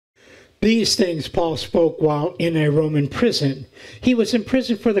These things Paul spoke while in a Roman prison. He was in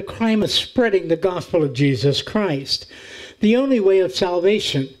prison for the crime of spreading the gospel of Jesus Christ. The only way of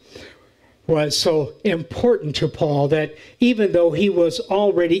salvation was so important to Paul that even though he was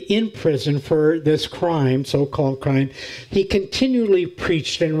already in prison for this crime, so-called crime, he continually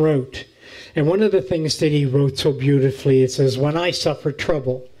preached and wrote. And one of the things that he wrote so beautifully, it says, "When I suffer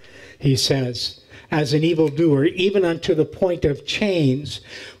trouble," he says, "as an evildoer, even unto the point of chains.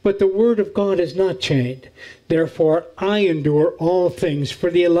 But the word of God is not chained. Therefore I endure all things for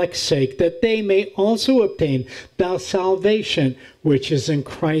the elect's sake, that they may also obtain the salvation which is in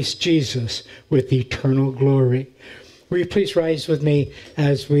Christ Jesus with eternal glory." Will you please rise with me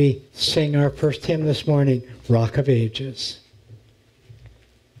as we sing our first hymn this morning, Rock of Ages.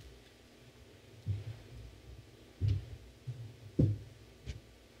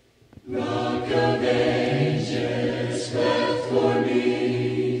 Rock of ages, left for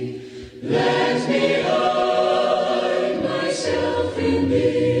me, let me hide myself in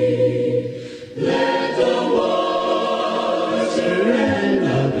thee. Let the water and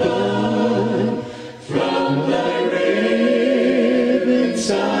the blood from thy riven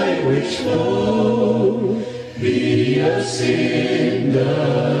side which flow be of sin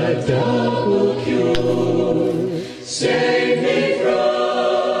the double cure. Save me from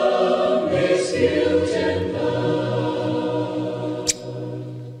guilt and love.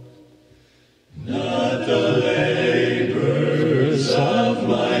 Not the labors of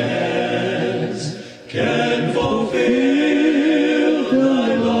my hands can fulfill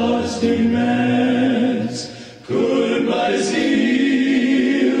thy law's demands. Could my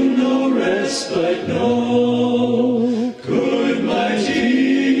zeal no respite know? Could my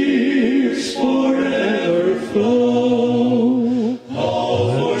tears forever flow?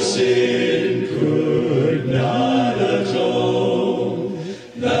 All for sin could not atone.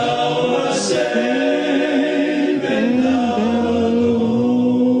 Thou must save, and thou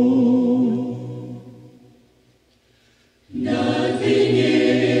alone. Nothing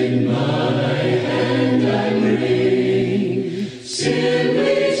in my hand I bring,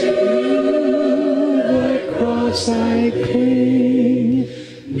 simply to thy cross I cling.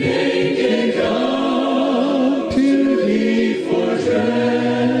 Naked come to thee for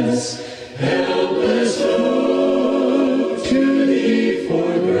dress, helpless look to thee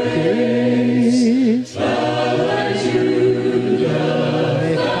for grace. While I to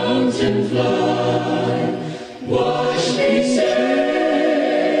thy fountain fly, wash me,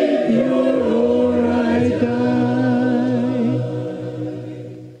 Savior, or I die.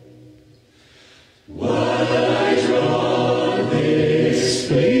 While I draw this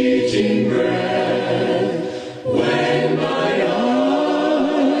fleeting breath, when my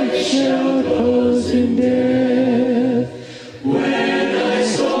eyes shall close in death, when I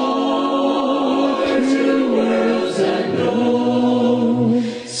soar to worlds unknown,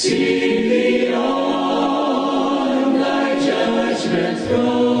 see thee on thy judgment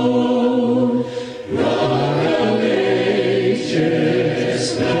throne. Rock of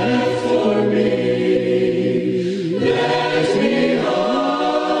ages, left for me, let me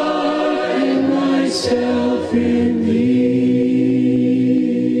hide myself in thee.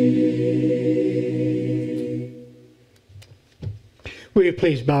 Will you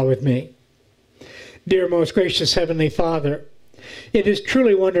please bow with me? Dear most gracious Heavenly Father, it is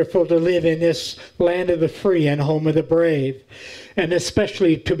truly wonderful to live in this land of the free and home of the brave, and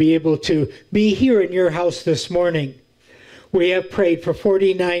especially to be able to be here in your house this morning. We have prayed for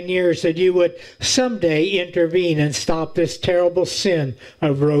 49 years that you would someday intervene and stop this terrible sin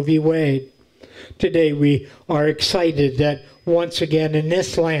of Roe v. Wade. Today we are excited that once again in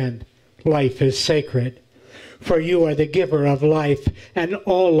this land, life is sacred. For you are the giver of life, and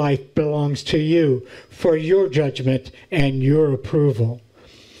all life belongs to you for your judgment and your approval.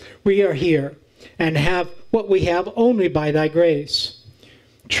 We are here and have what we have only by thy grace.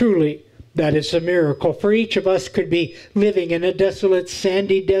 Truly, that is a miracle, for each of us could be living in a desolate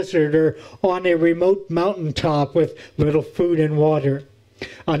sandy desert or on a remote mountaintop with little food and water,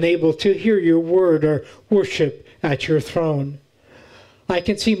 unable to hear your word or worship at your throne. I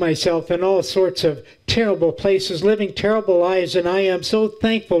can see myself in all sorts of terrible places, living terrible lives, and I am so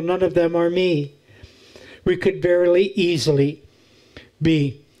thankful none of them are me. We could very easily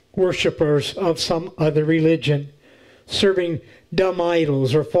be worshipers of some other religion, serving dumb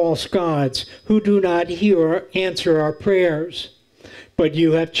idols or false gods who do not hear or answer our prayers. But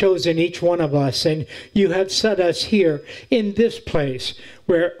you have chosen each one of us, and you have set us here in this place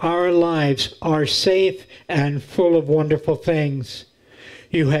where our lives are safe and full of wonderful things.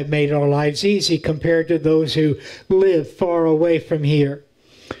 You have made our lives easy compared to those who live far away from here.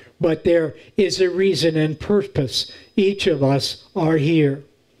 but there is a reason and purpose. Each of us are here.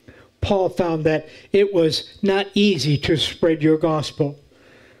 Paul found that it was not easy to spread your gospel,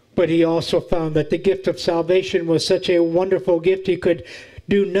 but he also found that the gift of salvation was such a wonderful gift he could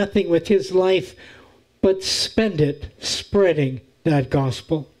do nothing with his life but spend it spreading that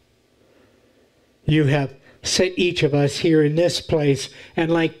gospel. You have set each of us here in this place,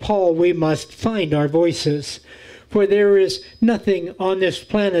 and like Paul, we must find our voices, for there is nothing on this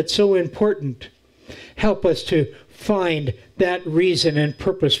planet so important. Help us to find that reason and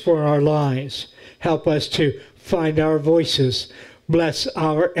purpose for our lives. Help us to find our voices. Bless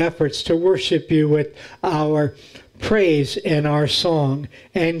our efforts to worship you with our praise and our song,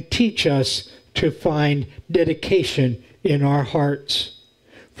 and teach us to find dedication in our hearts.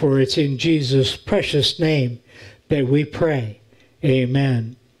 For it's in Jesus' precious name that we pray.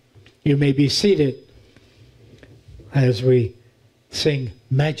 Amen. You may be seated as we sing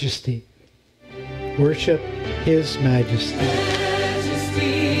Majesty. Worship His Majesty.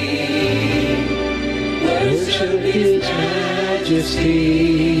 Worship His Majesty.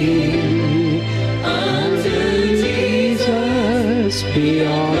 Unto Jesus be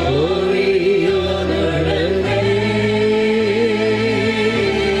all glory, honor, and praise.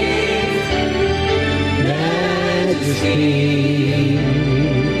 Majesty,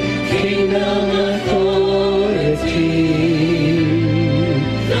 kingdom, authority,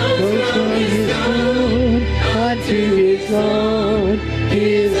 flows from His throne unto His own,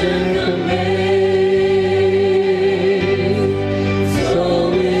 His anthem raised. So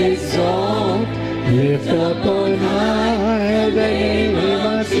exalt, lift up on high the name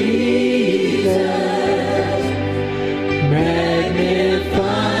of Jesus. Magnify,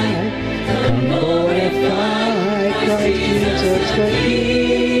 come glorify Christ Jesus the King.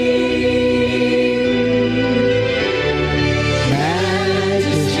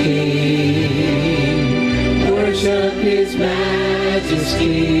 Majesty, worship His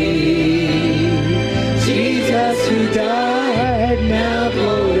Majesty. Jesus who died, now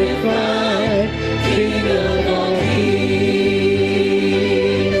glorified, King of all kings.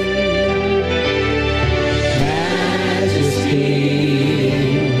 Majesty,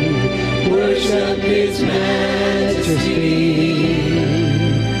 worship His Majesty.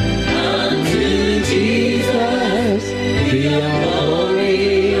 Unto Jesus be all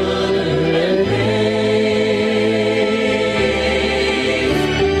glory, honor, and praise.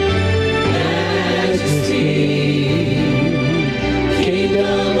 Majesty,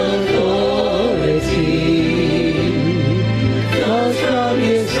 kingdom, authority, flows from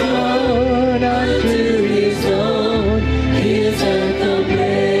His throne unto His own, His anthem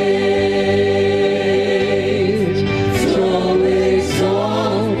praise. So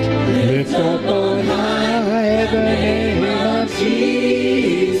exalt, lift up on high the name of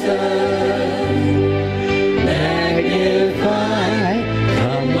Jesus. Magnify,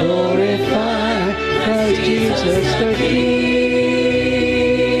 come glorify Christ Jesus the King.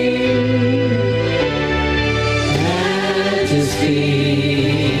 Majesty,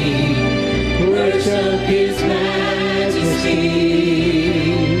 worship His Majesty.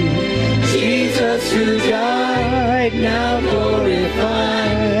 Jesus who died, now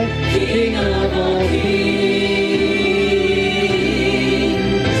glorified, King of all kings.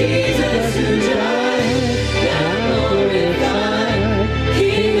 Jesus who died, now glorified,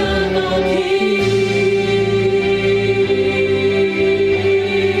 King of all kings.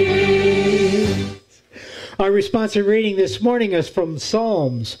 Our responsive reading this morning is from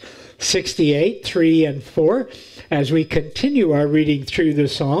Psalms 68, 3 and 4. As we continue our reading through the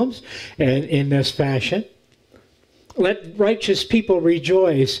Psalms and in this fashion, let righteous people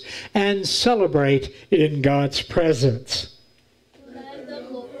rejoice and celebrate in God's presence. Let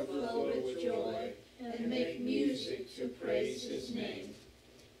them overflow with joy and make music to praise His name.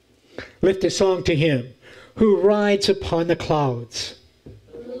 Lift a song to Him who rides upon the clouds.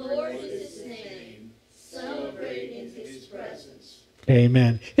 The Lord is His name. Celebrate in His presence.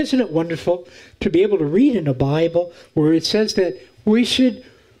 Amen. Isn't it wonderful to be able to read in the Bible where it says that we should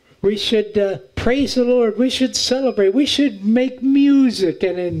praise the Lord, we should celebrate, we should make music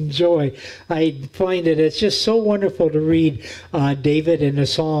and enjoy. I find that it's just so wonderful to read David in the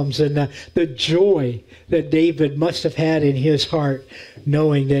Psalms and the joy that David must have had in his heart,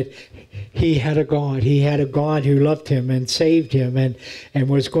 knowing that he had a God. He had a God who loved him and saved him and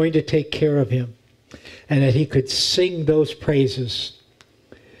was going to take care of him, and that he could sing those praises.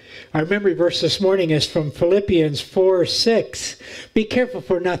 Our memory verse this morning is from Philippians 4:6. Be careful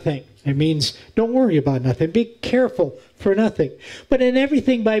for nothing. It means don't worry about nothing. Be careful for nothing. But in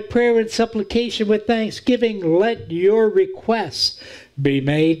everything by prayer and supplication with thanksgiving, let your requests be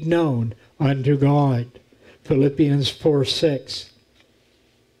made known unto God. Philippians 4:6.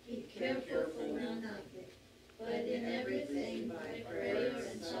 Be careful for nothing, but in everything by prayer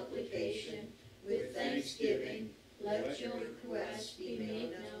and supplication, with thanksgiving, let your requests be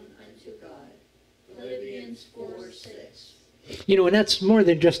made known unto God. Philippians 4:6. You know, and that's more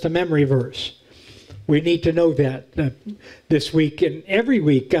than just a memory verse. We need to know that this week and every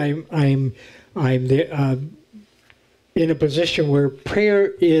week. I'm in a position where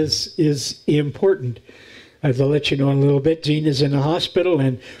prayer is important. As I'll let you know in a little bit, Jean is in the hospital,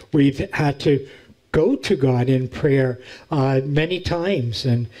 and we've had to go to God in prayer many times.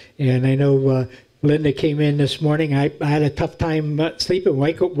 And I know Linda came in this morning. I had a tough time sleeping.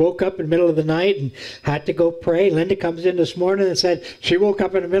 Woke up in the middle of the night and had to go pray. Linda comes in this morning and said she woke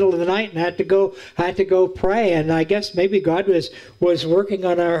up in the middle of the night and had to go pray. And I guess maybe God was working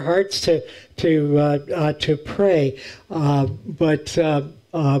on our hearts to pray. But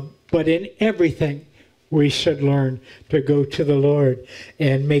in everything, we should learn to go to the Lord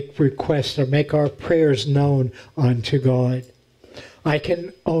and make requests or make our prayers known unto God. I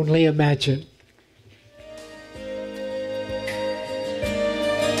can only imagine.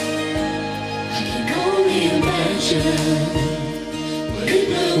 What it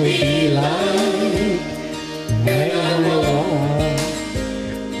will be like when I'm alone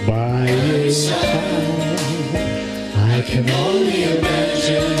by your side. I can only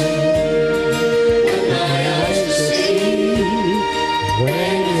imagine what my eyes will see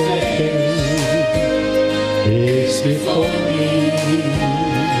when everything is before me.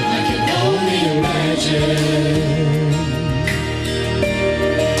 I can only imagine.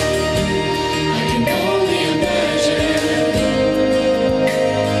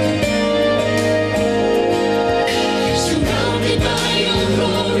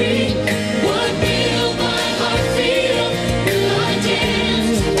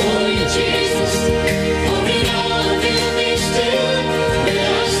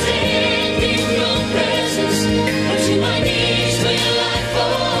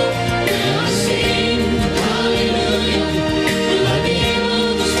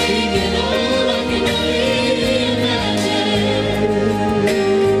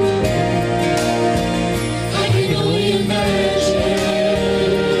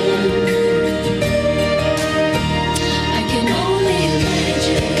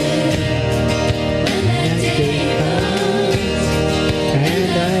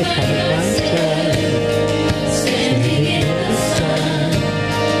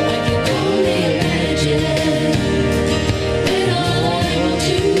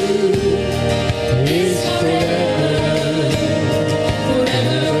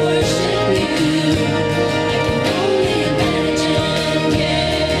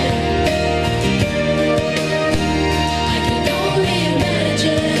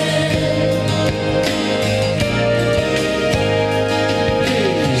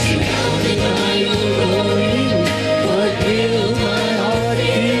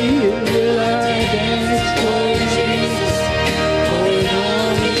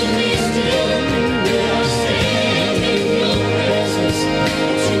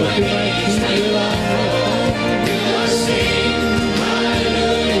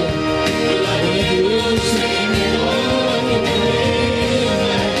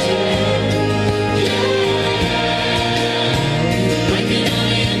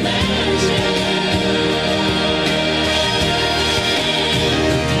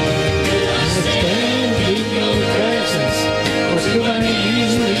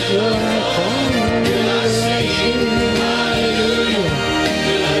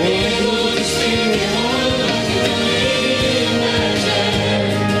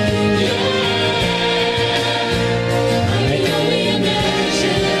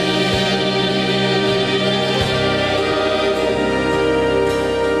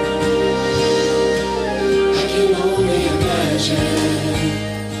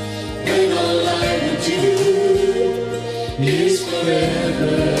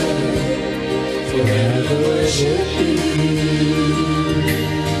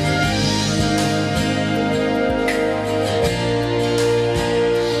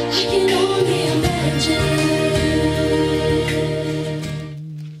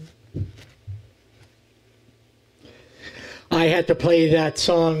 I had to play that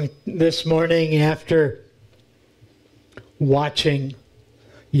song this morning after watching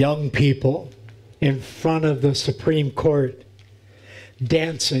young people in front of the Supreme Court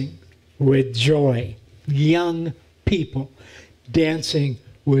dancing with joy. Young people dancing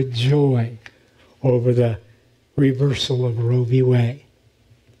with joy over the reversal of Roe v. Wade.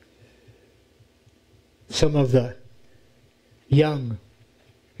 Some of the young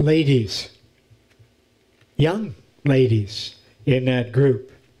ladies, young ladies in that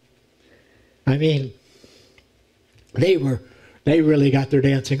group. I mean, they really got their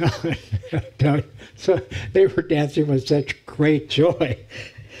dancing on. So they were dancing with such great joy.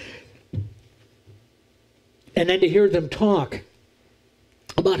 And then to hear them talk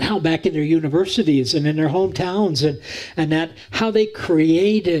about how back in their universities and in their hometowns and that how they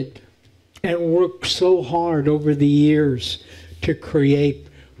created and worked so hard over the years to create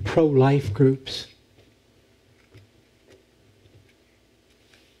pro-life groups.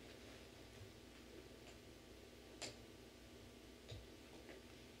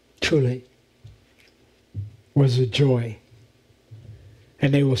 Truly was a joy.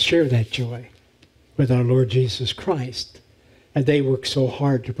 And they will share that joy with our Lord Jesus Christ. And they work so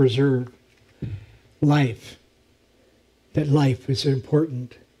hard to preserve life, that life is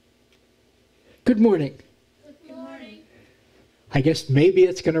important. Good morning. Good morning. I guess maybe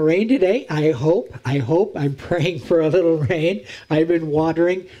it's going to rain today. I hope. I'm praying for a little rain. I've been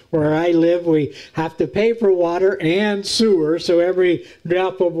watering. Where I live, we have to pay for water and sewer. So every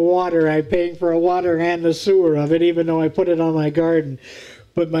drop of water, I'm paying for a water and the sewer of it, even though I put it on my garden.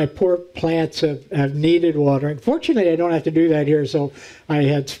 But my poor plants have needed watering. Fortunately, I don't have to do that here, so I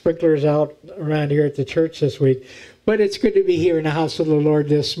had sprinklers out around here at the church this week. But it's good to be here in the house of the Lord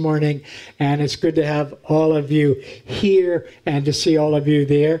this morning, and it's good to have all of you here and to see all of you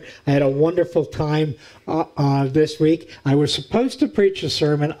there. I had a wonderful time this week. I was supposed to preach a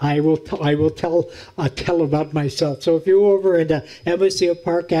sermon. I will tell about myself. So if you're over in Embassy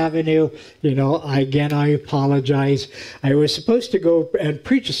Park Avenue, again, I apologize. I was supposed to go and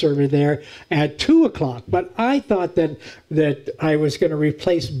preach a sermon there at 2 o'clock, but I thought that I was going to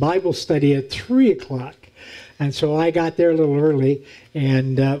replace Bible study at 3 o'clock. And so I got there a little early,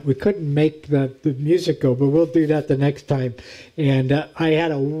 and we couldn't make the music go, but we'll do that the next time. And I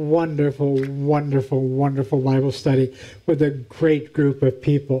had a wonderful, wonderful, wonderful Bible study with a great group of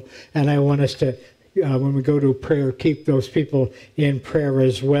people. And I want us to, when we go to prayer, keep those people in prayer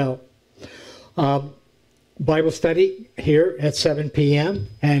as well. Bible study here at 7 p.m.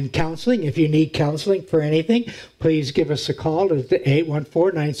 and counseling. If you need counseling for anything, please give us a call at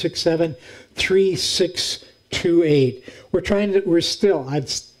 814-967-3628. I've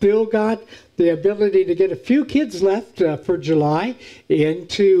still got the ability to get a few kids left for July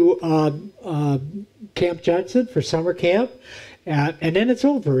into Camp Judson for summer camp, and then it's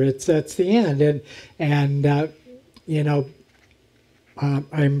over. That's the end, and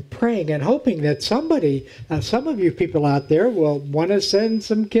I'm praying and hoping that somebody, some of you people out there, will want to send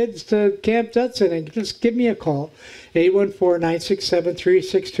some kids to Camp Judson, and just give me a call,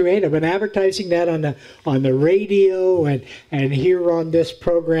 814-967-3628. I've been advertising that on the radio and here on this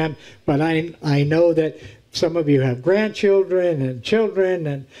program, but I know that some of you have grandchildren and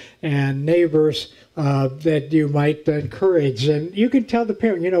children and neighbors that you might encourage. And you can tell the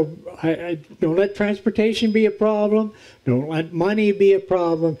parent, I don't let transportation be a problem. Don't let money be a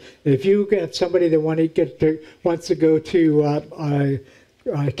problem. If you get somebody that wants to go to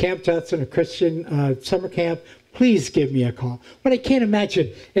Camp Judson, a Christian summer camp, please give me a call. What I can't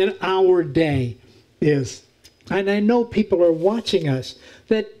imagine in our day is, and I know people are watching us,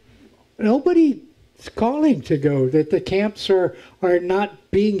 that nobody calling to go, that the camps are not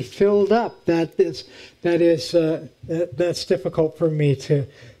being filled up. That's difficult for me to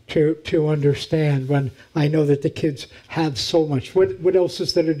understand when I know that the kids have so much. What else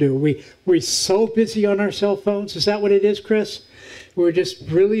is there to do? We're so busy on our cell phones. Is that what it is, Chris? We're just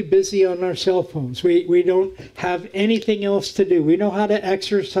really busy on our cell phones. We don't have anything else to do. We know how to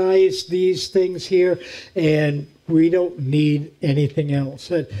exercise these things here, and we don't need anything else.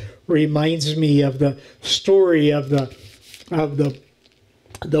 It reminds me of the story of the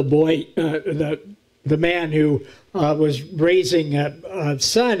boy, the man who was raising a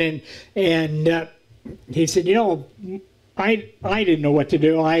son, and he said, I didn't know what to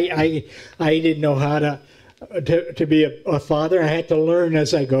do. I didn't know how to be a father. I had to learn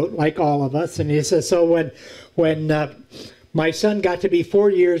as I go, like all of us. And he says, so when my son got to be 4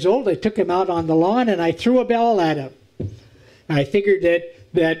 years old, I took him out on the lawn and I threw a ball at him. I figured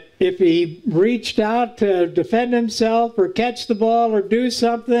that if he reached out to defend himself or catch the ball or do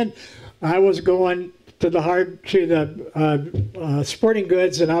something, I was going to the sporting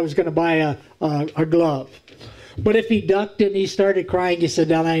goods and I was going to buy a glove. But if he ducked and he started crying, he said,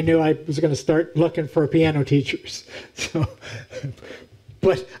 then I knew I was going to start looking for piano teachers. So,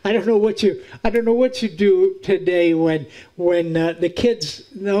 but I don't know what you do today when the kids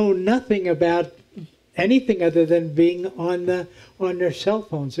know nothing about anything other than being on their cell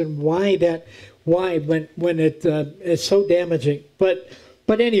phones, and why when it is so damaging. But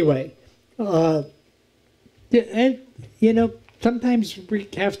But anyway, yeah, and, you know, sometimes we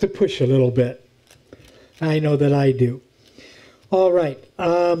have to push a little bit. I know that I do. All right.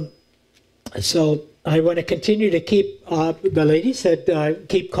 So I want to continue to keep the ladies that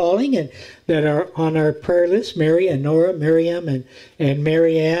keep calling and that are on our prayer list, Mary and Nora, Miriam and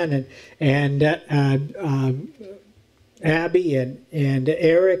Marianne and Abby and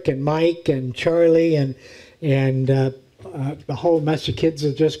Eric and Mike and Charlie and the whole mess of kids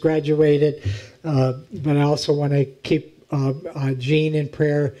that just graduated. But I also want to keep Jean in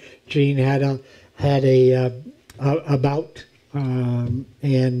prayer. Jean had a bout, and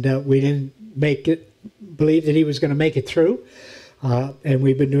we didn't believe that he was going to make it through. And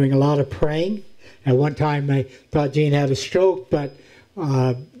we've been doing a lot of praying. At one time, I thought Jean had a stroke, but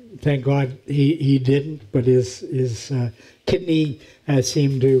thank God he didn't. But his kidney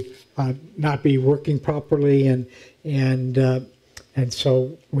seemed to not be working properly, and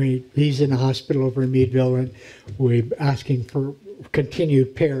so he's in the hospital over in Meadville, and we're asking for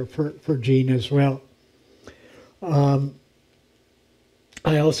continued prayer for Jean as well. I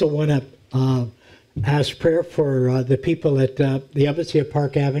also want to ask prayer for the people at the Embassy of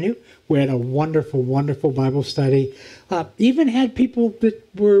Park Avenue. We had a wonderful, wonderful Bible study. Even had people that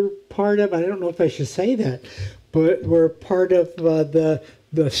were part of, I don't know if I should say that, but were part of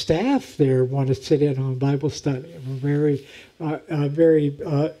the staff there want to sit in on Bible study. A very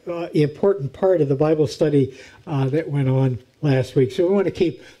important part of the Bible study that went on last week. So we want to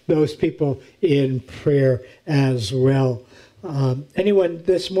keep those people in prayer as well. Anyone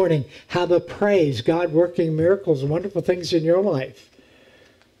this morning have a praise, God working miracles and wonderful things in your life?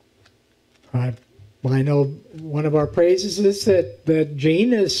 I know one of our praises is that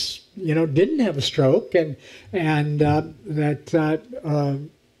Jean didn't have a stroke, and that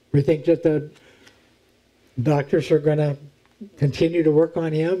we think that the doctors are going to continue to work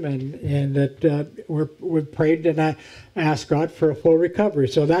on him, and that we've prayed and I asked God for a full recovery.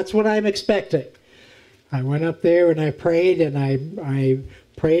 So that's what I'm expecting. I went up there and I prayed, and I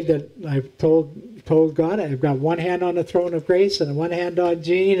prayed that I told God I've got one hand on the throne of grace and one hand on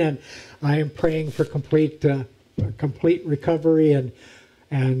Jean, and I am praying for complete recovery,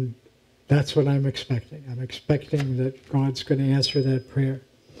 and that's what I'm expecting. I'm expecting that God's going to answer that prayer.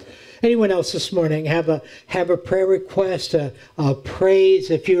 Anyone else this morning have a prayer request, a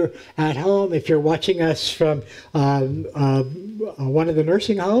praise? If you're at home, if you're watching us from one of the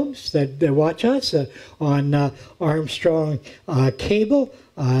nursing homes that watch us on Armstrong Cable,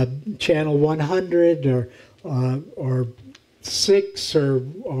 channel 100 or 6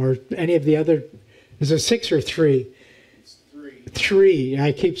 or any of the other, is it 6 or 3? 3.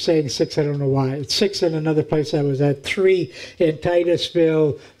 I keep saying 6. I don't know why. It's 6 in another place I was at. 3 in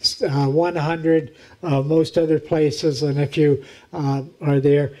Titusville. 100 most other places. And if you are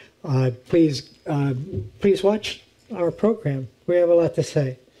there, please watch our program. We have a lot to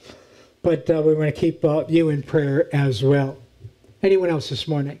say. But we want to keep you in prayer as well. Anyone else this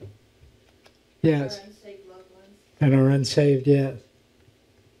morning? Yes. Our unsaved loved ones. And our unsaved, yes.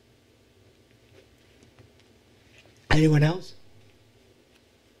 Anyone else?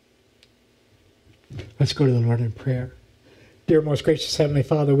 Let's go to the Lord in prayer. Dear most gracious Heavenly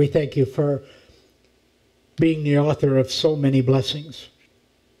Father, we thank you for being the author of so many blessings.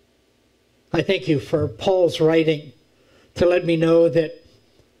 I thank you for Paul's writing to let me know that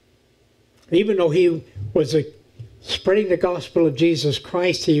even though he was spreading the gospel of Jesus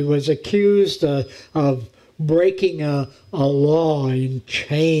Christ, he was accused of breaking a law and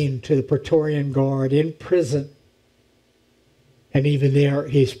chained to the Praetorian Guard in prison. And even there,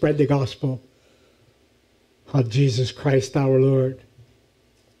 he spread the gospel of Jesus Christ our Lord.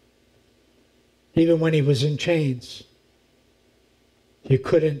 Even when he was in chains, you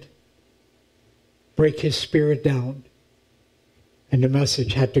couldn't break his spirit down, and the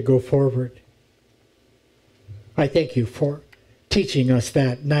message had to go forward. I thank you for teaching us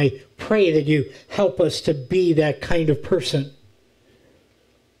that, and I pray that you help us to be that kind of person,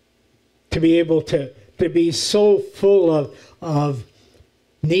 to be able to be so full of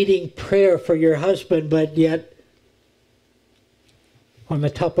needing prayer for your husband, but yet on the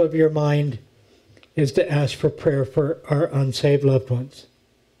top of your mind is to ask for prayer for our unsaved loved ones.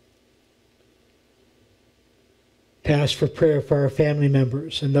 To ask for prayer for our family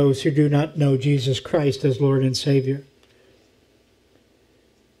members and those who do not know Jesus Christ as Lord and Savior.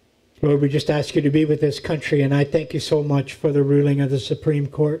 Lord, we just ask you to be with this country, and I thank you so much for the ruling of the Supreme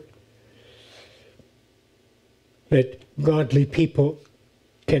Court, that godly people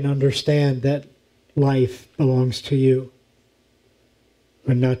can understand that life belongs to you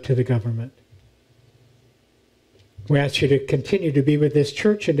and not to the government. We ask you to continue to be with this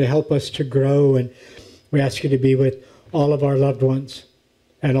church and to help us to grow. And we ask you to be with all of our loved ones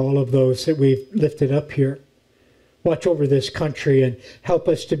and all of those that we've lifted up here. Watch over this country and help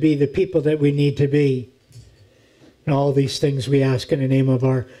us to be the people that we need to be. And all these things we ask in the name of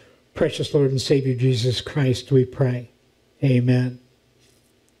our precious Lord and Savior Jesus Christ, we pray. Amen.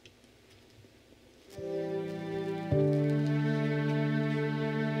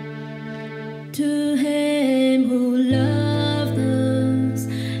 To him who loved us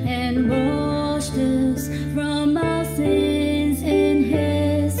and washed us from our sins in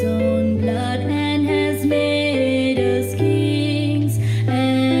his own blood and has made us kings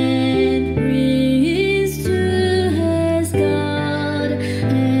and priests to his God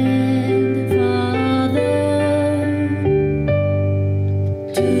and Father.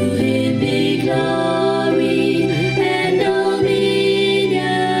 To him be glory and dominion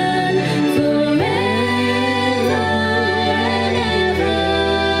forever and ever.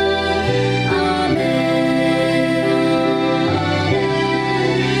 Amen.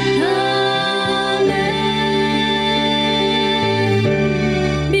 Amen.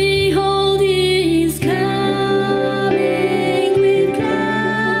 Behold, he is coming with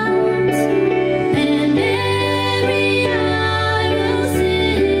clouds, and every eye will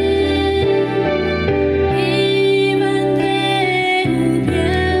see him, even they who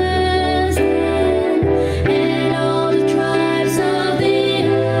pierced him, and all the tribes of the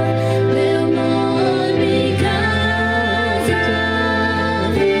earth will mourn because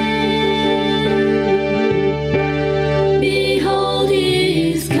of him. Behold,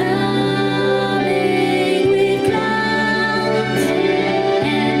 he is coming with clouds,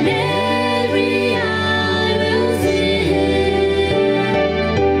 and every eye will see him,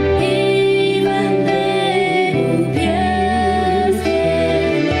 even they who pierced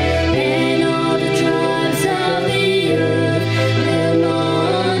him, and all the tribes of the earth will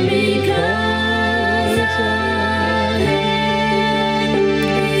mourn because of him.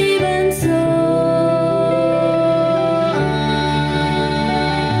 Even so,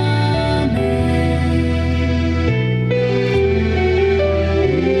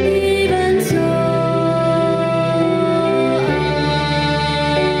 even so,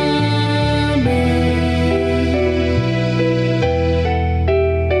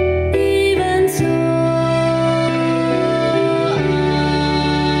 even so,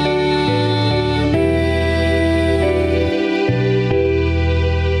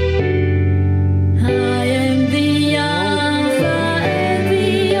 I am the Alpha and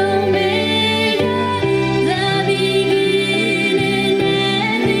the Omega, the beginning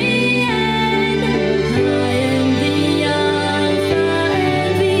and the end. I am the Alpha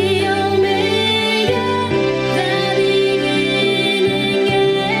and the Omega, the beginning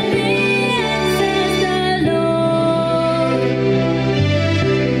and the end, says the Lord,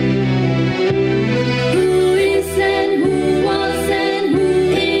 who is and who was and who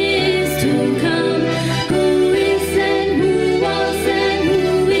is to come, who is and who was and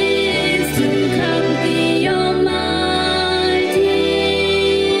who is to come, the Almighty.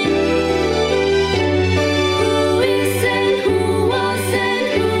 Who is and who was and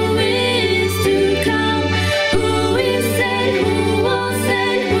who is to come, who is and who was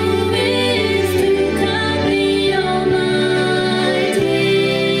and who is to come, the Almighty.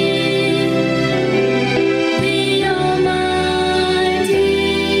 The Almighty,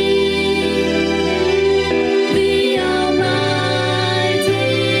 the Almighty,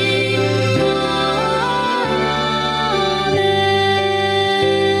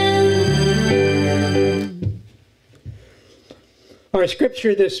 Amen. Our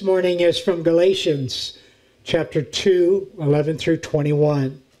scripture this morning is from Galatians chapter 2, 11 through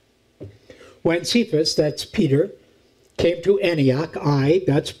 21. When Cephas, that's Peter, came to Antioch,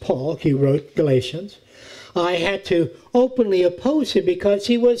 that's Paul, he wrote Galatians, I had to openly oppose him because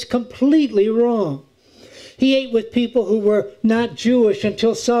he was completely wrong. He ate with people who were not Jewish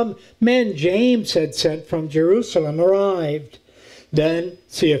until some men James had sent from Jerusalem arrived. Then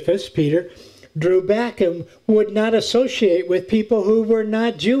Cephas, Peter, drew back and would not associate with people who were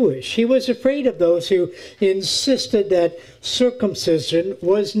not Jewish. He was afraid of those who insisted that circumcision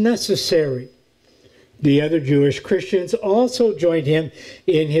was necessary. The other Jewish Christians also joined him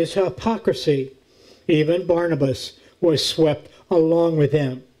in his hypocrisy. Even Barnabas was swept along with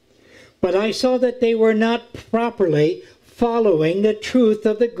him. But I saw that they were not properly following the truth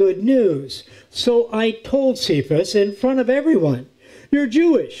of the good news. So I told Cephas in front of everyone, "You're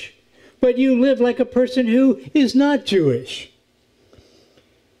Jewish, but you live like a person who is not Jewish.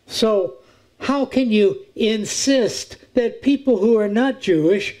 So how can you insist that people who are not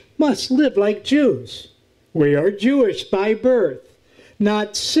Jewish must live like Jews? We are Jewish by birth,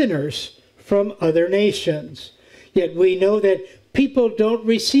 not sinners from other nations. Yet we know that people don't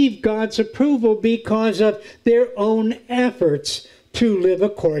receive God's approval because of their own efforts to live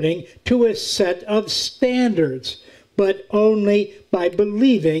according to a set of standards, but only by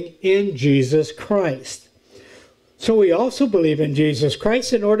believing in Jesus Christ. So we also believe in Jesus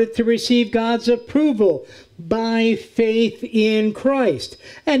Christ in order to receive God's approval by faith in Christ,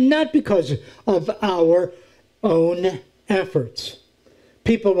 and not because of our own efforts.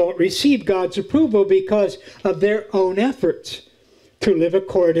 People won't receive God's approval because of their own efforts to live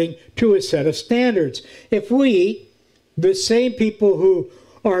according to a set of standards. If we, the same people who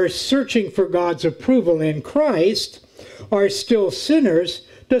are searching for God's approval in Christ, are still sinners,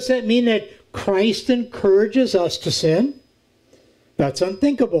 does that mean that Christ encourages us to sin? That's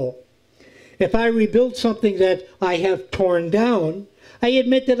unthinkable. If I rebuild something that I have torn down, I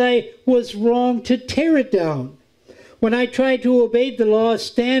admit that I was wrong to tear it down. When I tried to obey the law's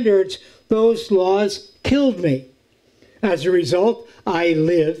standards, those laws killed me. As a result, I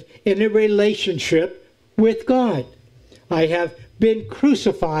live in a relationship with God. I have been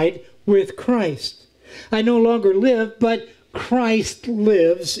crucified with Christ. I no longer live, but Christ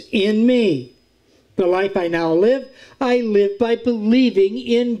lives in me. The life I now live, I live by believing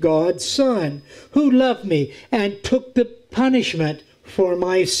in God's Son, who loved me and took the punishment for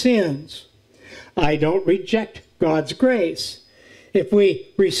my sins. I don't reject God's grace. If we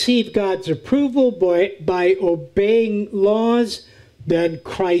receive God's approval by obeying laws, then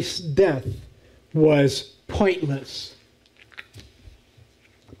Christ's death was pointless.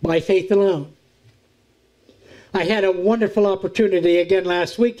 By faith alone. I had a wonderful opportunity again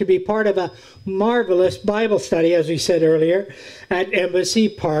last week to be part of a marvelous Bible study, as we said earlier, at Embassy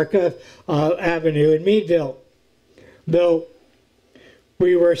Park Avenue in Meadville. Though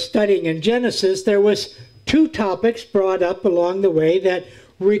we were studying in Genesis, there was 2 topics brought up along the way that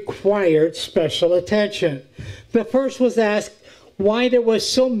required special attention. The first was asked why there was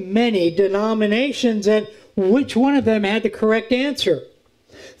so many denominations and which one of them had the correct answer.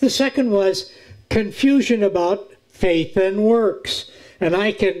 The second was confusion about faith and works. And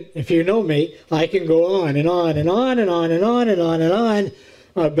I can, if you know me, I can go on and on and on and on and on and on and on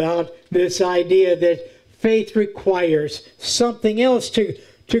about this idea that faith requires something else to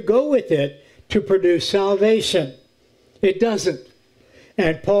go with it to produce salvation. It doesn't.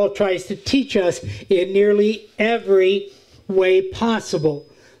 And Paul tries to teach us in nearly every way possible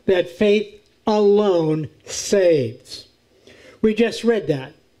that faith alone saves. We just read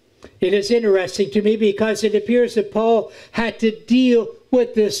that. It is interesting to me because it appears that Paul had to deal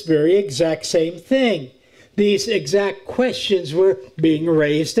with this very exact same thing. These exact questions were being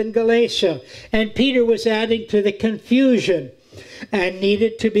raised in Galatia, and Peter was adding to the confusion and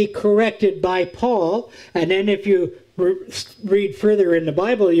needed to be corrected by Paul. And then if you read further in the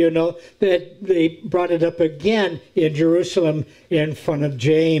Bible, you know that they brought it up again in Jerusalem in front of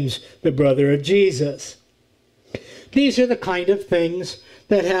James, the brother of Jesus. These are the kind of things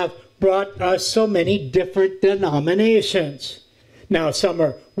that have brought us so many different denominations. Now, some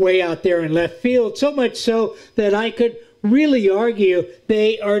are way out there in left field, so much so that I could really argue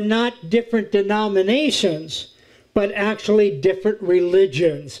they are not different denominations, but actually different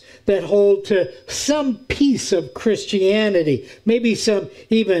religions that hold to some piece of Christianity, maybe some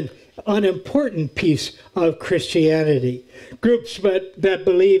even unimportant piece of Christianity. Groups that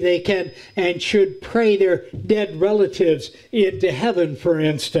believe they can and should pray their dead relatives into heaven, for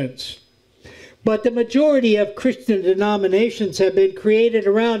instance. But the majority of Christian denominations have been created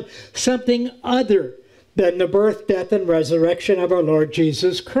around something other than the birth, death, and resurrection of our Lord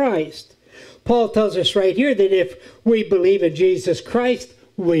Jesus Christ. Paul tells us right here that if we believe in Jesus Christ,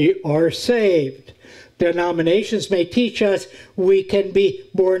 we are saved. Denominations may teach us we can be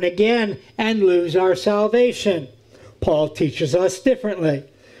born again and lose our salvation. Paul teaches us differently.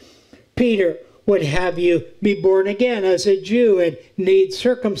 Peter would have you be born again as a Jew and need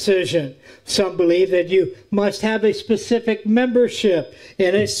circumcision. Some believe that you must have a specific membership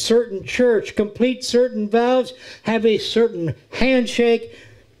in a certain church, complete certain vows, have a certain handshake,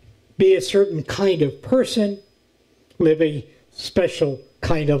 be a certain kind of person, live a special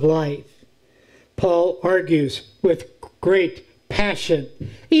kind of life. Paul argues with great passion,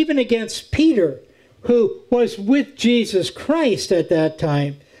 even against Peter, who was with Jesus Christ at that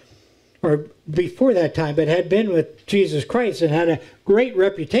time, or before that time, but had been with Jesus Christ and had a great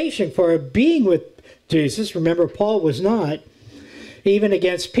reputation for being with Jesus. Remember, Paul was not. Even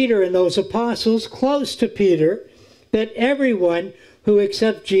against Peter and those apostles close to Peter, that everyone who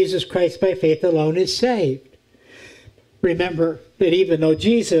accepts Jesus Christ by faith alone is saved. Remember that even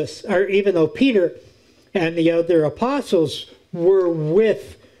though Peter and the other apostles were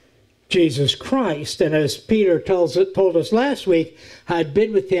with Jesus Christ, and as Peter told us last week, had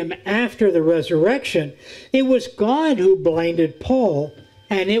been with him after the resurrection, it was God who blinded Paul,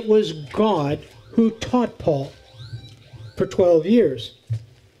 and it was God who taught Paul for 12 years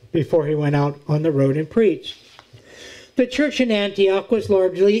before he went out on the road and preached. The church in Antioch was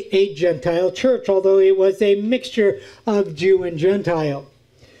largely a Gentile church, although it was a mixture of Jew and Gentile.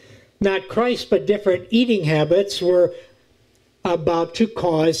 Not Christ, but different eating habits were about to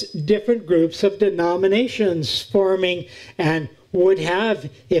cause different groups of denominations forming, and would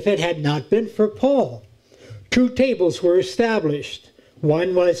have if it had not been for Paul. 2 tables were established.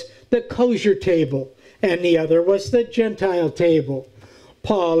 One was the kosher table, and the other was the Gentile table.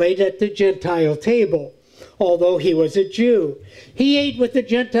 Paul ate at the Gentile table, although he was a Jew. He ate with the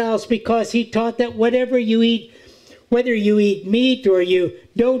Gentiles because he taught that whatever you eat, whether you eat meat or you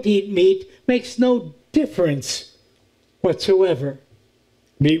don't eat meat, makes no difference whatsoever.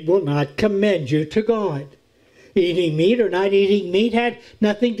 Meat will not commend you to God. Eating meat or not eating meat had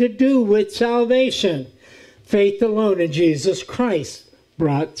nothing to do with salvation. Faith alone in Jesus Christ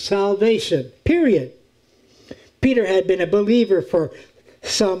brought salvation, period. Peter had been a believer for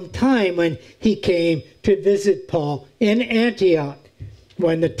some time when he came to visit Paul in Antioch.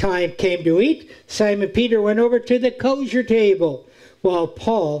 When the time came to eat, Simon Peter went over to the kosher table, while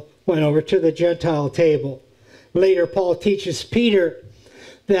Paul went over to the Gentile table. Later, Paul teaches Peter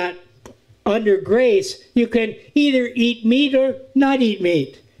that under grace, you can either eat meat or not eat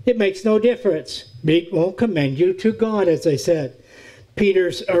meat. It makes no difference. Meat won't commend you to God, as I said.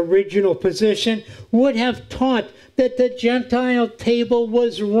 Peter's original position would have taught that the Gentile table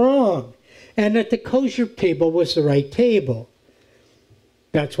was wrong and that the kosher table was the right table.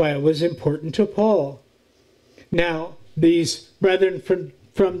 That's why it was important to Paul. Now, these brethren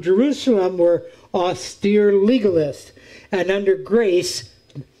from Jerusalem were austere legalists, and under grace,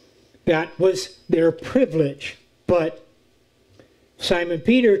 that was their privilege. But Simon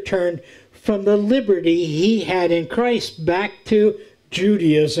Peter turned from the liberty he had in Christ back to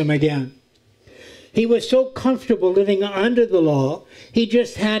Judaism again. He was so comfortable living under the law, he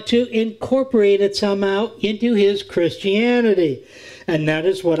just had to incorporate it somehow into his Christianity. And that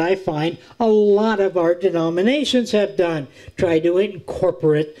is what I find a lot of our denominations have done. Try to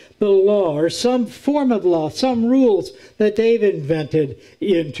incorporate the law or some form of law, some rules that they've invented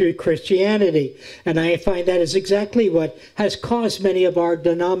into Christianity. And I find that is exactly what has caused many of our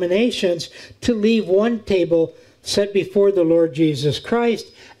denominations to leave one table set before the Lord Jesus Christ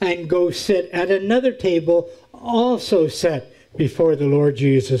and go sit at another table also set before the Lord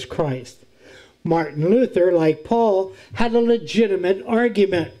Jesus Christ. Martin Luther, like Paul, had a legitimate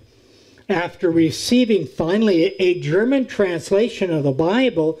argument. After receiving finally a German translation of the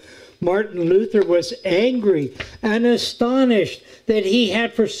Bible, Martin Luther was angry and astonished that he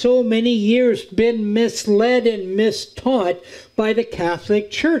had for so many years been misled and mistaught by the Catholic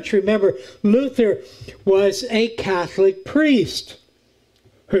Church. Remember, Luther was a Catholic priest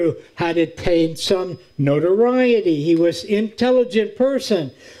who had attained some notoriety. He was an intelligent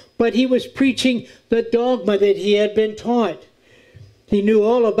person, but he was preaching the dogma that he had been taught. He knew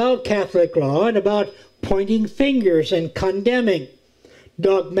all about Catholic law and about pointing fingers and condemning.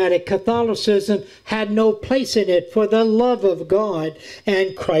 Dogmatic Catholicism had no place in it for the love of God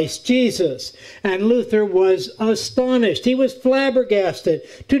and Christ Jesus. And Luther was astonished. He was flabbergasted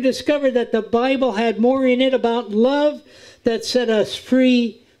to discover that the Bible had more in it about love that set us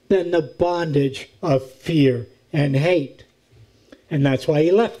free than the bondage of fear and hate. And that's why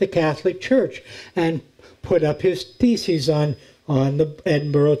he left the Catholic Church and put up his theses on the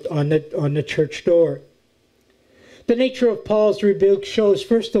Edinburgh, on the church door. The nature of Paul's rebuke shows,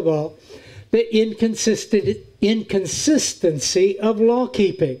 first of all, the inconsistency of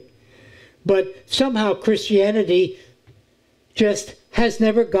law-keeping. But somehow Christianity just has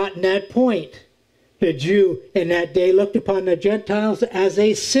never gotten that point. The Jew in that day looked upon the Gentiles as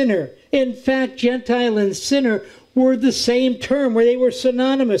a sinner. In fact, Gentile and sinner were the same term, where they were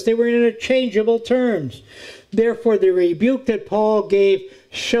synonymous. They were interchangeable terms. Therefore, the rebuke that Paul gave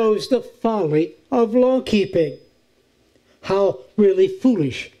shows the folly of law-keeping. How really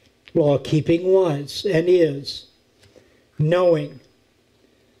foolish law-keeping was and is. Knowing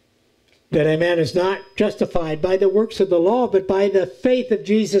that a man is not justified by the works of the law, but by the faith of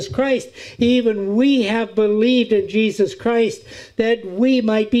Jesus Christ. Even we have believed in Jesus Christ, that we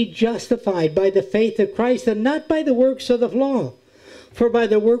might be justified by the faith of Christ, and not by the works of the law. For by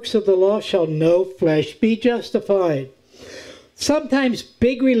the works of the law shall no flesh be justified. Sometimes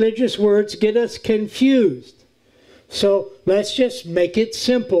big religious words get us confused. So let's just make it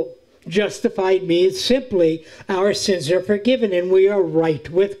simple. justified means simply our sins are forgiven and we are right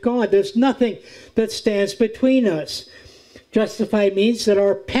with God. There's nothing that stands between us. Justified means that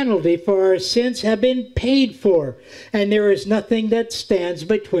our penalty for our sins have been paid for, and there is nothing that stands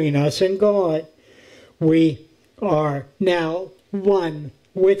between us and God. We are now one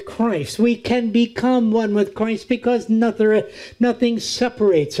with Christ. We can become one with Christ because nothing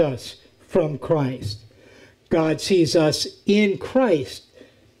separates us from Christ. God sees us in Christ.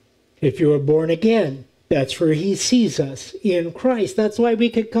 If you are born again, that's where he sees us, in Christ. That's why we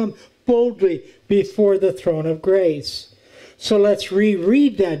can come boldly before the throne of grace. So let's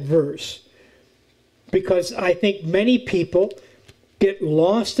reread that verse, because I think many people get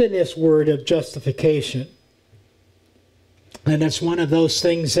lost in this word of justification. And it's one of those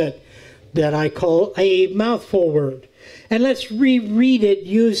things that I call a mouthful word. And let's reread it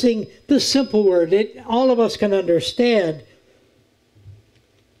using the simple word that all of us can understand.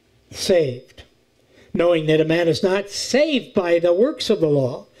 Saved. Knowing that a man is not saved by the works of the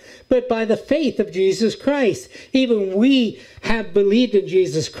law, but by the faith of Jesus Christ. Even we have believed in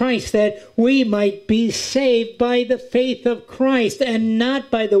Jesus Christ that we might be saved by the faith of Christ and not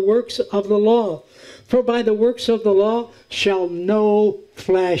by the works of the law. For by the works of the law shall no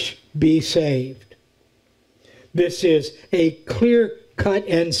flesh be saved. This is a clear-cut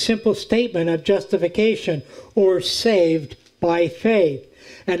and simple statement of justification, or saved by faith.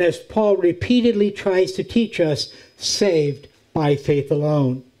 And as Paul repeatedly tries to teach us, saved by faith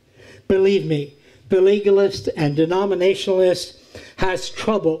alone. Believe me, the legalist and denominationalist has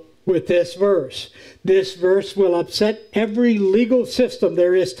trouble with this verse. This verse will upset every legal system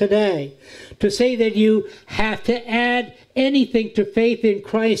there is today. To say that you have to add anything to faith in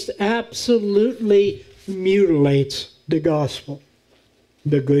Christ absolutely mutilates the gospel,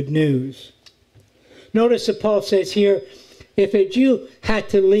 the good news. Notice that Paul says here, if a Jew had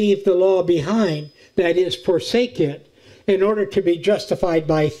to leave the law behind, that is, forsake it, in order to be justified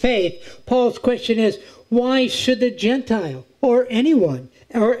by faith, Paul's question is, why should the Gentile or anyone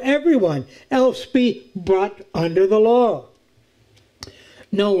or everyone else be brought under the law?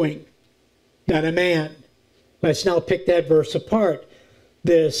 Knowing that a man, let's now pick that verse apart.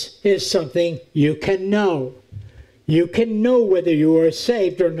 This is something you can know. You can know whether you are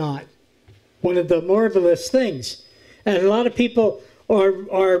saved or not. One of the marvelous things. And a lot of people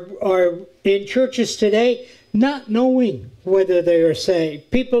are in churches today not knowing whether they are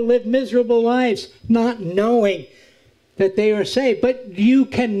saved. People live miserable lives not knowing that they are saved. But you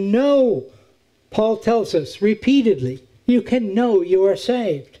can know, Paul tells us repeatedly, you can know you are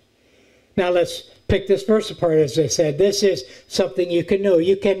saved. Now let's pick this verse apart, as I said. This is something you can know.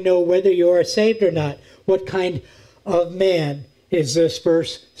 You can know whether you are saved or not. What kind of man is this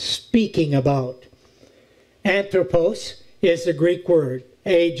verse speaking about? Anthropos is the Greek word,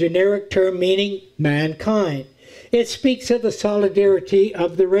 a generic term meaning mankind. It speaks of the solidarity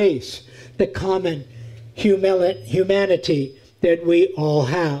of the race, the common humanity that we all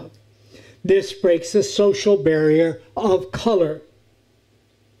have. This breaks the social barrier of color.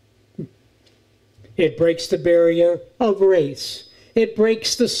 It breaks the barrier of race. It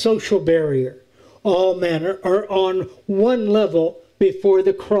breaks the social barrier. All men are on one level before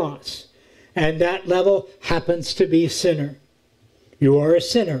the cross, and that level happens to be sinner. You are a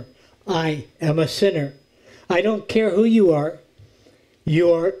sinner. I am a sinner. I don't care who you are.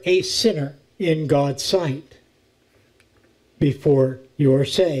 You are a sinner in God's sight before you are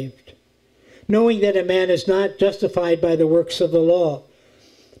saved. Knowing that a man is not justified by the works of the law.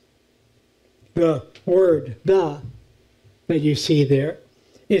 The word, the, that you see there,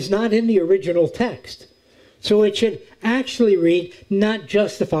 is not in the original text. So it should actually read, not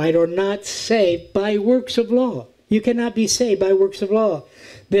justified or not saved by works of law. You cannot be saved by works of law.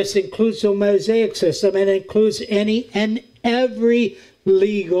 This includes the Mosaic system and includes any and every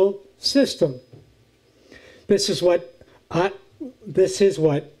legal system. This is what I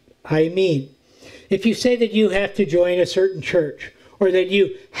mean. If you say that you have to join a certain church, or that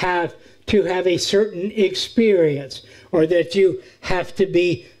you have to have a certain experience, or that you have to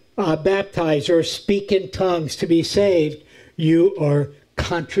be baptized or speak in tongues to be saved, you are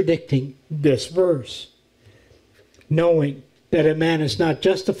contradicting this verse. Knowing that a man is not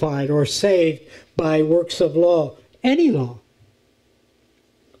justified or saved by works of law, any law.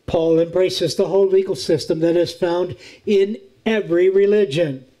 Paul embraces the whole legal system that is found in every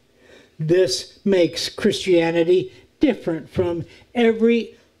religion. This makes Christianity different from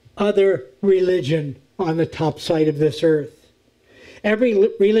every other religion on the top side of this earth. Every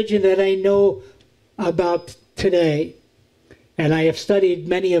religion that I know about today, and I have studied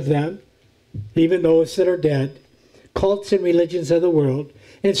many of them, even those that are dead, cults and religions of the world,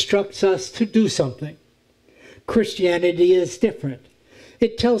 instructs us to do something. Christianity is different.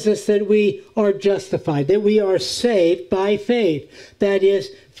 It tells us that we are justified, that we are saved by faith. That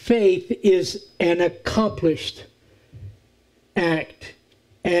is, faith is an accomplished act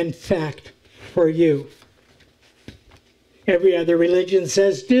and fact for you. Every other religion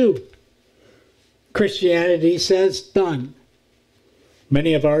says do. Christianity says done.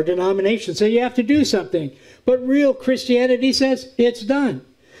 Many of our denominations say you have to do something, but real Christianity says it's done.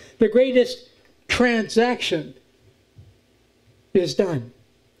 The greatest transaction is done,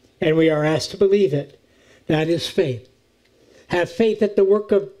 and we are asked to believe it. That is faith. Have faith that the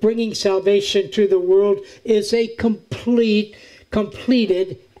work of bringing salvation to the world is a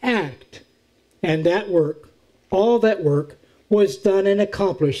completed act. And that work, all that work, was done and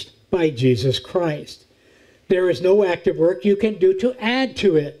accomplished by Jesus Christ. There is no active work you can do to add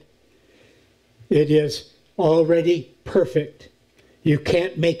to it. It is already perfect. You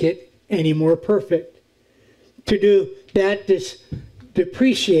can't make it any more perfect. To do that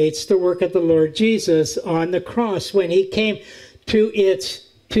depreciates the work of the Lord Jesus on the cross when he came to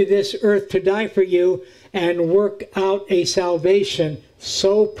this earth to die for you and work out a salvation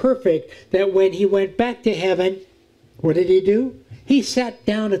so perfect that when he went back to heaven, what did he do? He sat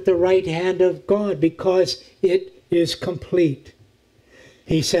down at the right hand of God because it is complete.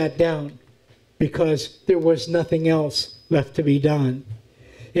 He sat down because there was nothing else left to be done.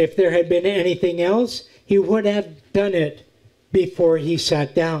 If there had been anything else, he would have done it before he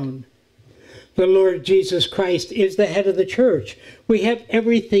sat down. The Lord Jesus Christ is the head of the church. We have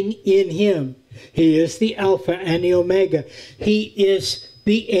everything in him. He is the Alpha and the Omega. He is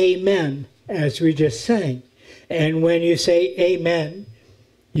the Amen, as we just sang. And when you say Amen,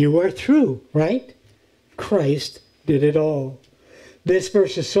 you are through, right? Christ did it all. This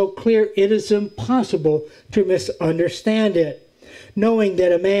verse is so clear, it is impossible to misunderstand it. Knowing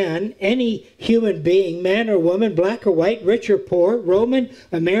that a man, any human being, man or woman, black or white, rich or poor, Roman,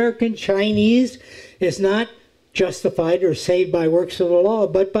 American, Chinese, is not justified or saved by works of the law,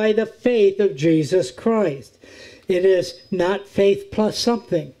 but by the faith of Jesus Christ. It is not faith plus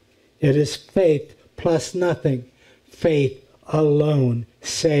something. It is faith plus nothing. Faith alone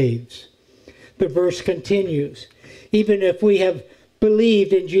saves. The verse continues, even if we have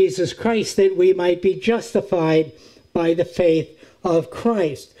believed in Jesus Christ that we might be justified by the faith of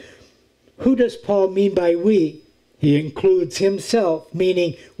Christ. Who does Paul mean by we? He includes himself,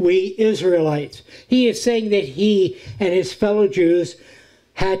 meaning we Israelites. He is saying that he and his fellow Jews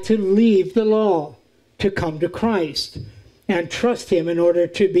had to leave the law to come to Christ and trust him in order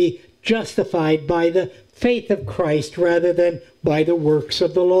to be justified by the faith of Christ rather than by the works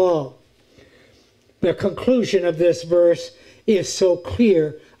of the law. The conclusion of this verse is so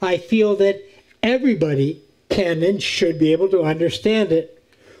clear, I feel that everybody can and should be able to understand it.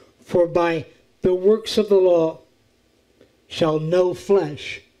 For by the works of the law shall no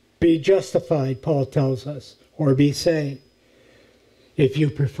flesh be justified, Paul tells us, or be saved, if you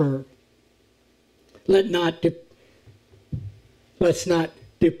prefer. Let's not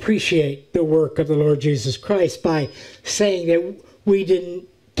depreciate the work of the Lord Jesus Christ by saying that we didn't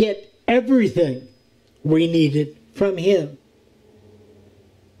get everything we needed from him.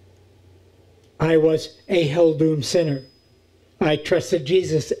 I was a hell-doomed sinner. I trusted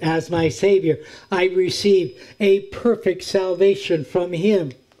Jesus as my Savior. I received a perfect salvation from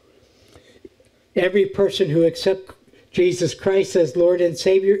him. Every person who accepts Jesus Christ as Lord and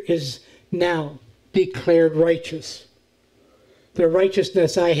Savior is now declared righteous. The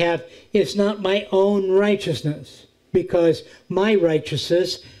righteousness I have is not my own righteousness, because my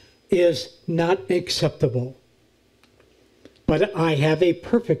righteousness is not acceptable. But I have a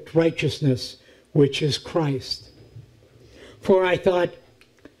perfect righteousness, which is Christ. For I,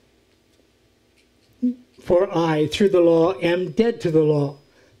 through the law, am dead to the law,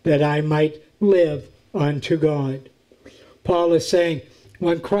 that I might live unto God. Paul is saying,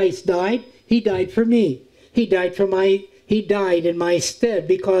 when Christ died, he died for me. He died in my stead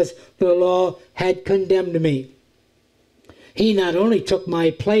because the law had condemned me. He not only took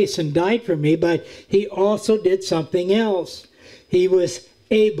my place and died for me, but he also did something else. He was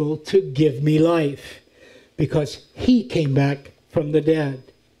able to give me life because he came back from the dead.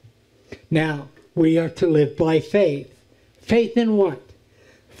 Now, we are to live by faith. Faith in what?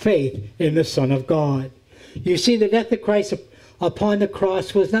 Faith in the Son of God. You see, the death of Christ upon the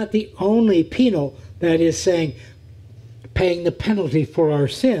cross was not the only penal, that is saying, paying the penalty for our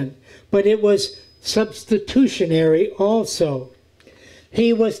sin, but it was substitutionary also.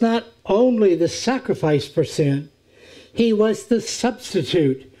 He was not only the sacrifice for sin, he was the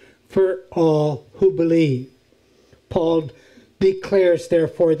substitute for all who believe. Paul declares,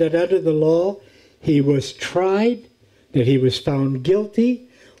 therefore, that under the law he was tried, that he was found guilty,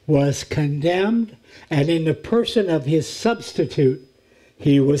 was condemned, and in the person of his substitute,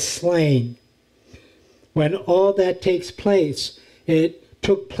 he was slain. When all that takes place, it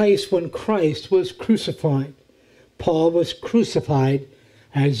took place when Christ was crucified. Paul was crucified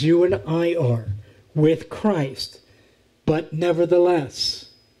as you and I are, with Christ. But nevertheless,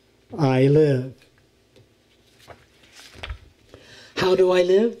 I live. How do I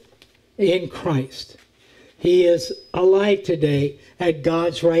live? In Christ. He is alive today at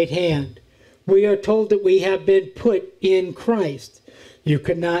God's right hand. We are told that we have been put in Christ. You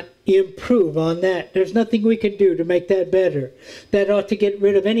cannot improve on that. There's nothing we can do to make that better. That ought to get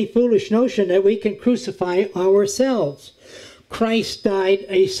rid of any foolish notion that we can crucify ourselves. Christ died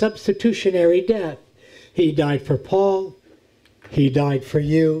a substitutionary death. He died for Paul. He died for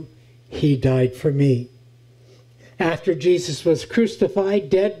you. He died for me. After Jesus was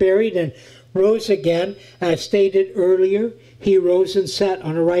crucified, dead, buried, and rose again, as stated earlier, he rose and sat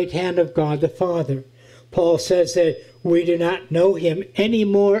on the right hand of God the Father. Paul says that we do not know him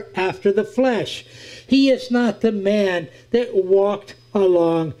anymore after the flesh. He is not the man that walked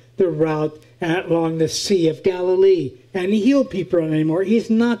along the route along the Sea of Galilee and healed people anymore. He's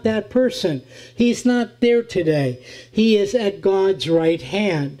not that person. He's not there today. He is at God's right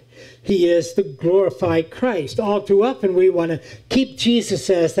hand. He is the glorified Christ. All too often we want to keep Jesus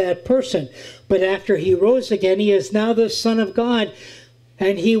as that person. But after he rose again, he is now the Son of God.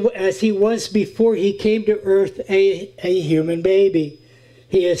 And he, as he was before he came to earth, a human baby.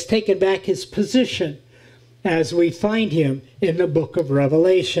 He has taken back his position as we find him in the book of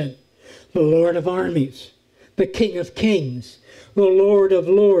Revelation. The Lord of armies, the King of kings, the Lord of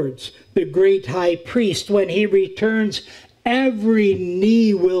lords, the great high priest. When he returns, every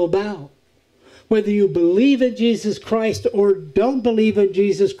knee will bow. Whether you believe in Jesus Christ or don't believe in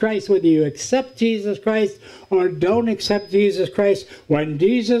Jesus Christ, whether you accept Jesus Christ or don't accept Jesus Christ, when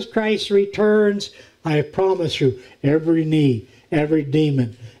Jesus Christ returns, I promise you, every knee, every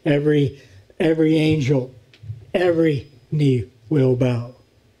demon, every angel, every knee will bow.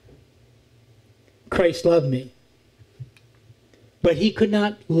 Christ loved me, but he could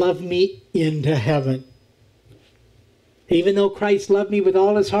not love me into heaven. Even though Christ loved me with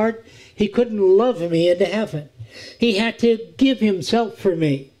all his heart, he couldn't love me into heaven. He had to give himself for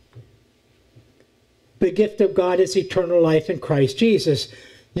me. The gift of God is eternal life in Christ Jesus.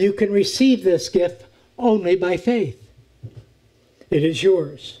 You can receive this gift only by faith. It is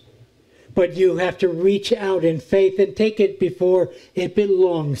yours. But you have to reach out in faith and take it before it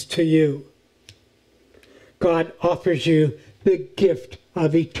belongs to you. God offers you the gift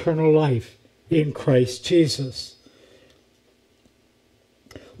of eternal life in Christ Jesus.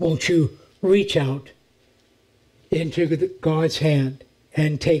 Won't you reach out into God's hand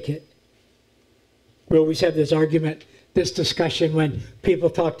and take it? We always have this argument, this discussion when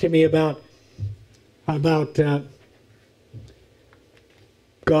people talk to me about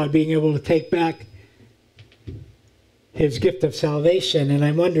God being able to take back his gift of salvation, and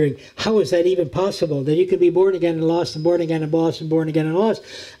I'm wondering, how is that even possible, that you can be born again and lost and born again and lost and born again and lost?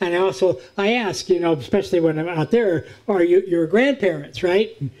 And I ask, especially when I'm out there, are you your grandparents,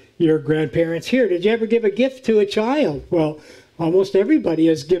 right? Your grandparents here, did you ever give a gift to a child? Well, almost everybody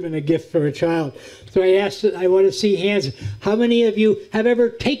has given a gift for a child. So I want to see hands. How many of you have ever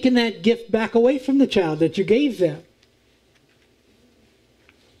taken that gift back away from the child that you gave them?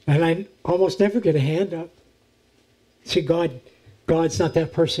 And I almost never get a hand up. See, God's not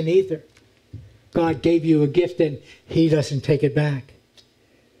that person either. God gave you a gift and he doesn't take it back.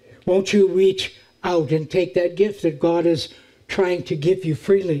 Won't you reach out and take that gift that God is trying to give you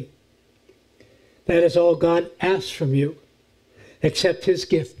freely? That is all God asks from you. Accept his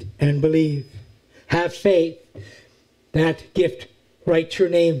gift and believe. Have faith. That gift writes your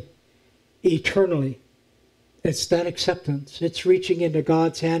name eternally. It's that acceptance. It's reaching into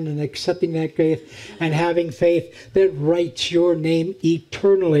God's hand and accepting that gift and having faith that writes your name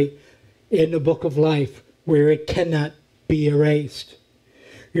eternally in the book of life where it cannot be erased.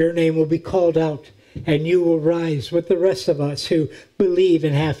 Your name will be called out and you will rise with the rest of us who believe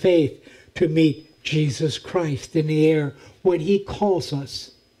and have faith to meet Jesus Christ in the air when he calls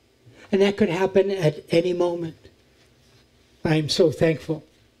us. And that could happen at any moment. I am so thankful,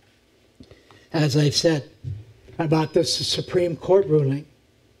 as I've said, about this Supreme Court ruling.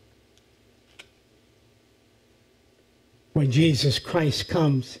 When Jesus Christ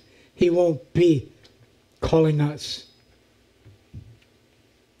comes, he won't be calling us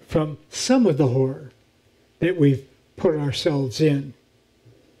from some of the horror that we've put ourselves in.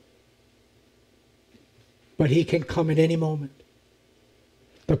 But he can come at any moment.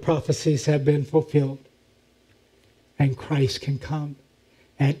 The prophecies have been fulfilled, and Christ can come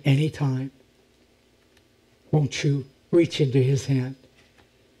at any time. Won't you reach into his hand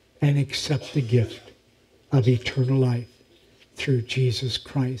and accept the gift of eternal life through Jesus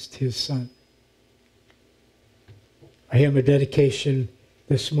Christ, his Son? Our hymn of dedication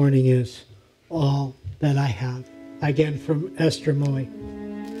this morning is All That I Have. Again from Esther Moy.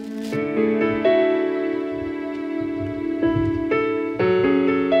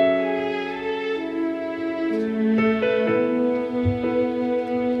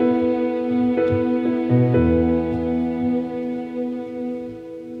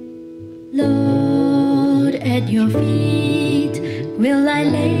 Lord, at your feet will I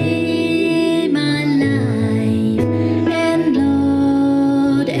lay my life, and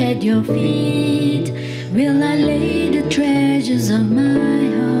Lord, at your feet will I lay the treasures of my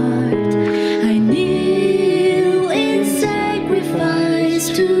heart. I kneel in sacrifice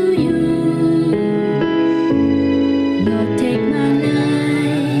to you. Lord, take my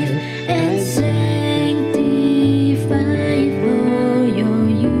life and sanctify for your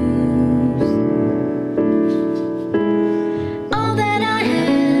use. All that I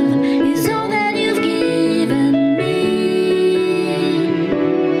have is all that you've given me.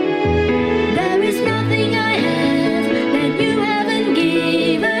 There is nothing I have that you haven't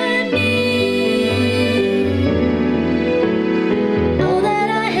given me. All that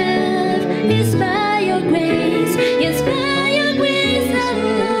I have is by your grace, yes, by your grace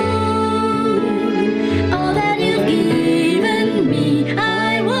alone. All that you've given me,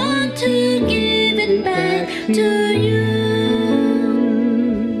 I want to give it back to you.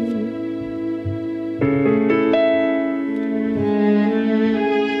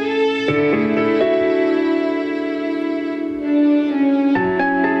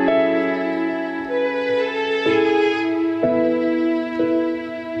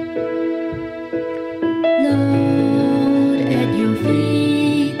 Lord, at your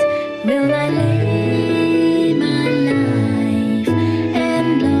feet will I lay my life,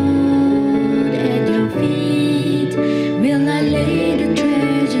 and Lord, at your feet will I lay the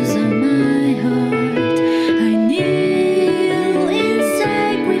treasures of my heart. I kneel in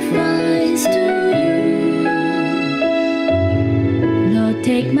sacrifice to you. Lord,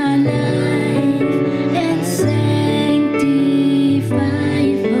 take my life and sanctify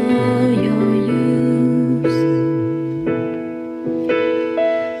for your use.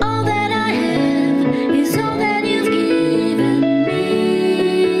 All that I have is all that you've given me.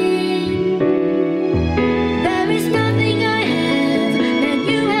 There is nothing I have that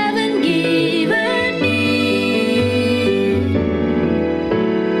you haven't given me.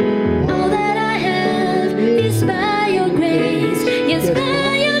 All that I have is by your grace, yes,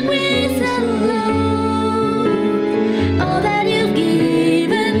 by your grace alone. All that you've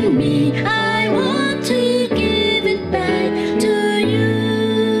given me, I want to give it back to you.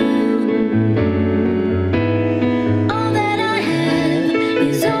 All that I have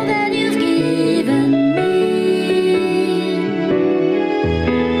is all that you've given me.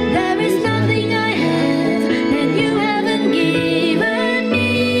 There is nothing I have that you haven't given me.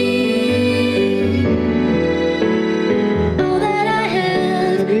 All that I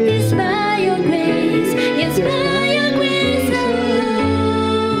have is by your grace, yes, by your grace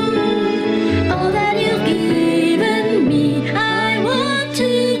alone. All that you've given me, I want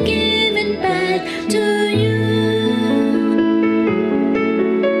to give it back to you.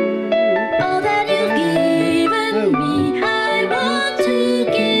 All that you've given me, I want to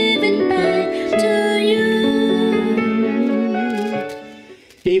give it back to you.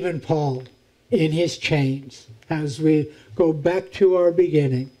 Even Paul, in his chains, as we go back to our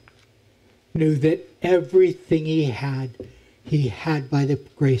beginning, knew that everything he had by the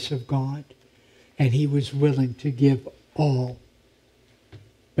grace of God, and he was willing to give all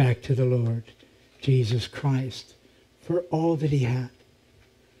back to the Lord Jesus Christ for all that he had.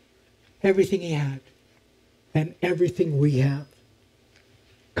 Everything he had and everything we have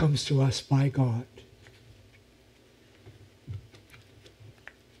comes to us by God.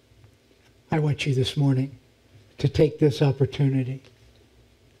 I want you this morning to take this opportunity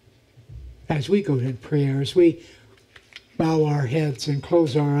as we go in prayer, as we bow our heads and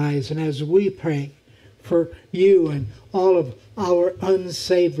close our eyes, and as we pray for you and all of our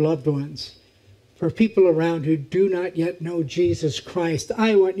unsaved loved ones, for people around who do not yet know Jesus Christ,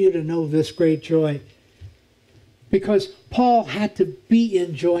 I want you to know this great joy. Because Paul had to be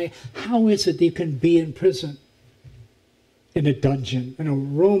in joy. How is it that you can be in prison? In a dungeon, in a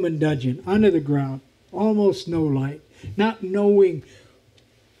Roman dungeon, under the ground, almost no light, not knowing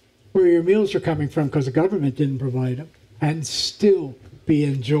where your meals are coming from because the government didn't provide them. and still be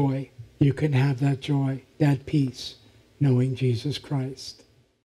in joy. You can have that joy, that peace, knowing Jesus Christ.